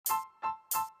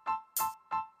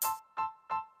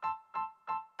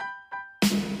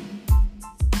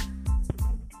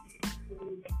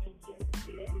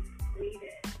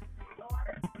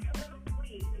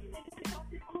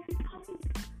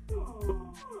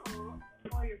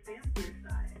all your fancier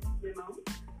side. Limon?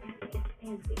 It's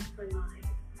fancy for mine.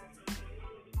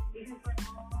 You can put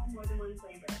all more than one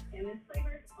flavor, and this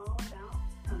flavor is all about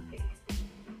comfy.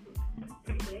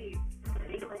 Wave.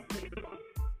 Any like flavor.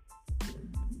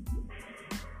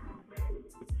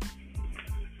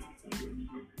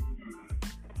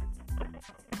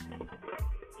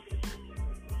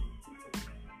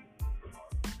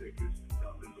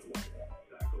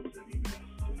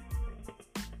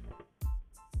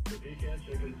 The pecan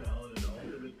chicken salad and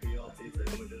ultimate PLC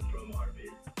sandwiches from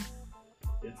Arby's.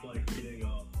 It's like eating a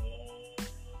whole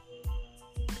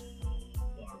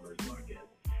farmer's market.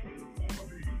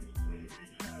 Arby's, we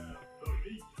have the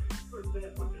meat for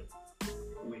sandwiches.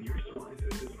 When your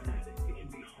slices is fat, it can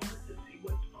be hard to see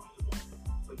what's possible,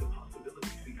 but the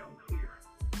possibilities become clear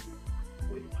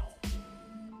with Taltz.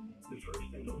 The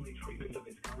first and only treatment of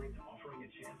its kind, offering a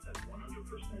chance at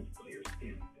 100% clear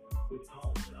skin. With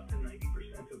Taltz, up to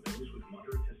 90% of those with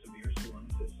moderate to severe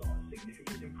psoriasis saw a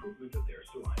significant improvement of their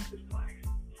psoriasis plaques.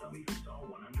 Some even saw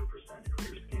 100%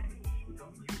 clear skin.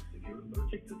 Don't use if you're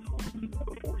allergic to Taltz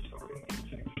before starting to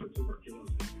check for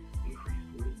tuberculosis.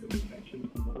 Increased risk of infections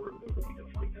and more ability to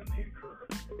fight them may occur.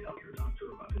 Tell your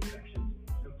doctor about infections,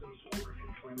 symptoms, or if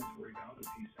inflammatory bowel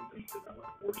disease symptoms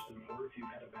develop, worsen, or if you've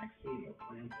had a vaccine or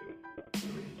plan to.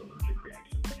 Serious allergic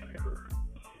reactions can occur.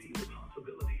 See the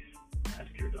possibilities.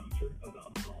 Ask your doctor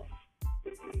about Taltz.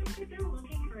 Still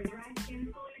looking for a dry skin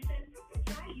solution?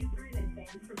 Try Eucerin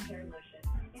Advanced Repair Lotion.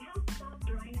 It helps stop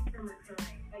dryness from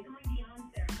recurring by going beyond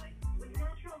ceramide with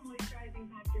natural moisturizing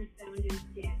factors found in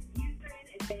skin. Eucerin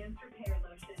Advanced Repair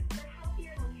Lotion for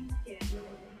healthier looking skin.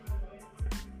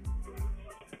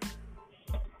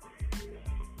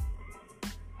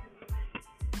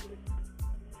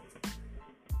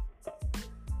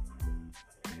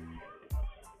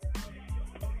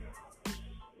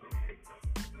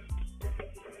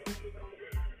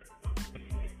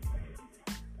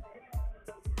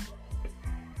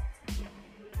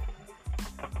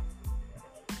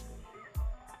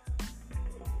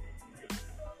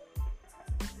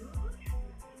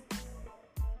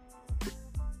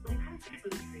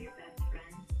 For your best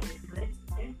friend, there's good,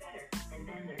 there's better, and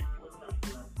then there's Blue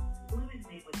Buffalo. Blue is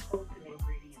made with wholesome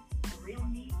ingredients. The real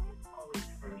meat is always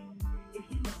first. If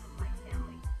you love them like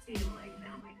family, feed them like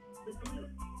family. With Blue.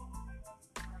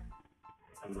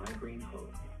 A migraine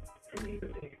hope from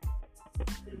Aimovig.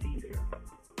 It's easier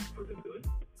for the good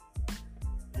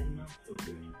and not so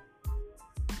good.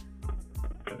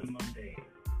 For the mundane,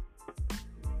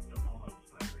 the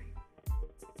awe-inspiring,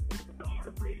 the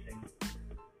heart-racing,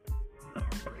 the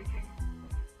heartbreaking.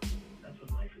 That's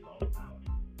what life is all about.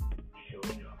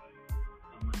 Showing up.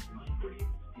 Unless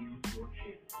migraine steals your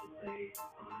chance to say,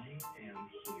 I am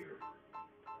here.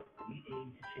 We aim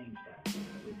to change that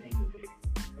with Aimovig,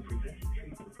 a preventive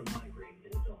treatment for migraine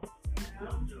in adults.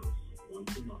 One dose,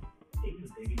 once a month.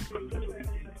 Aimovig is proven to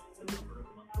reduce the number of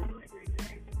monthly migraine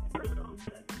days. First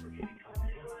onset number can be cut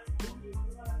in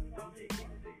half. Don't take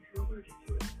Aimovig if you're allergic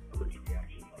to it. Allergic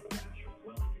reactions like rash or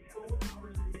swelling can happen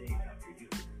hours and days after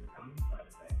use. Common side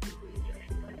effects include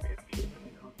injection site reactions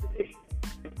and constipation.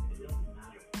 It doesn't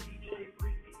matter what each day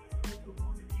brings you, so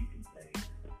long as you can say,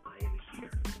 I am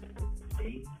here.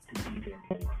 Stay and be there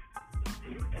more. Talk to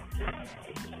your doctor.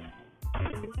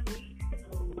 In 1 week,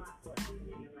 a lot will happen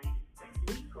in your life.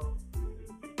 Wrinkles.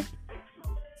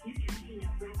 Neutrogena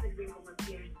Rapid Wrinkle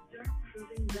Repair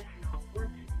Derm-proven retinol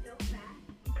works so fast,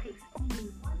 it takes only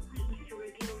 1 week to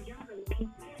reveal younger looking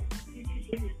skin.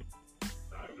 Neutrogena.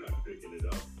 I'm not picking it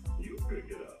up. You pick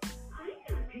it up.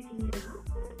 I'm not picking it up.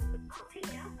 I'll pick it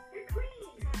up. They're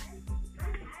clean, hon.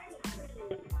 I'm tired of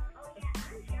clean. Oh yeah,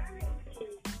 I'm Charmin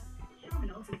clean. Charmin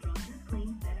Ultra Strong just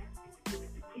cleans better.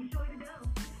 Enjoy the go.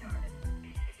 Charmin.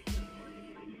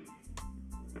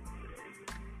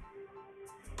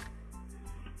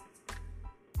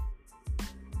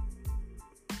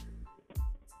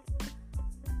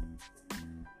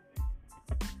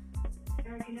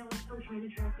 Eric, you know, I'm still trying to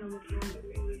track down the camera.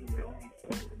 We all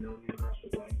know universal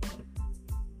life.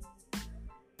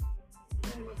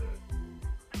 And with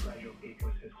a fragile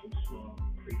ecosystem, small,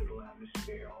 breathable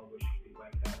atmosphere, all of which can be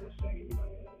wiped out in a second by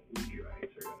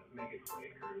meteorites or a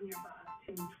megaquake or In your box,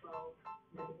 212,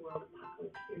 then the world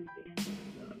apocalypse series again.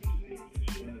 none of these things. It's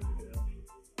shit as it is.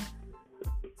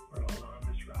 We're all on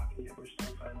this rock, and yet we're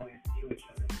still finding ways to kill each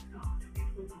other. Oh,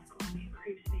 people love Columbia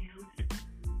creeps me out.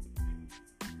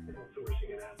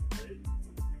 Outsourcing it out, right?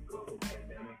 Global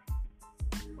pandemic.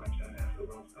 Wipes out half the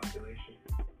world's population.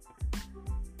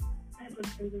 That puts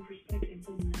things in perspective.